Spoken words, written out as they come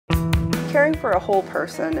Caring for a whole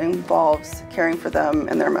person involves caring for them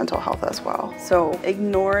and their mental health as well. So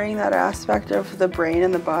ignoring that aspect of the brain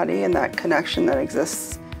and the body and that connection that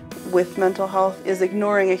exists with mental health is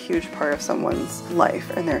ignoring a huge part of someone's life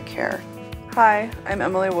and their care. Hi, I'm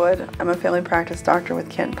Emily Wood. I'm a family practice doctor with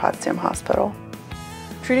Canton Potsdam Hospital.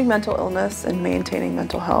 Treating mental illness and maintaining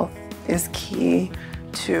mental health is key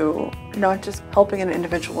to not just helping an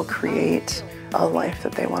individual create a life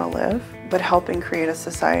that they want to live, but helping create a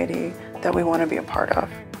society that we want to be a part of.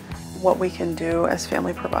 What we can do as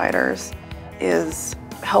family providers is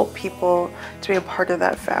help people to be a part of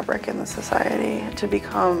that fabric in the society, to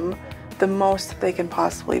become the most they can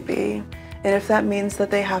possibly be. And if that means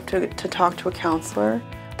that they have to talk to a counselor,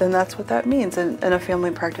 then that's what that means. And a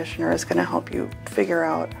family practitioner is going to help you figure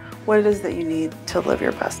out what it is that you need to live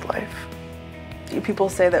your best life. People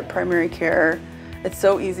say that primary care, it's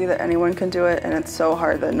so easy that anyone can do it, and it's so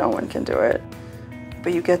hard that no one can do it.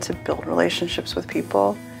 But you get to build relationships with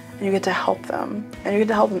people, and you get to help them, and you get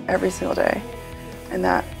to help them every single day. And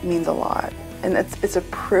that means a lot. And it's a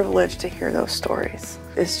privilege to hear those stories.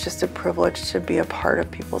 It's just a privilege to be a part of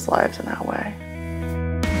people's lives in that way.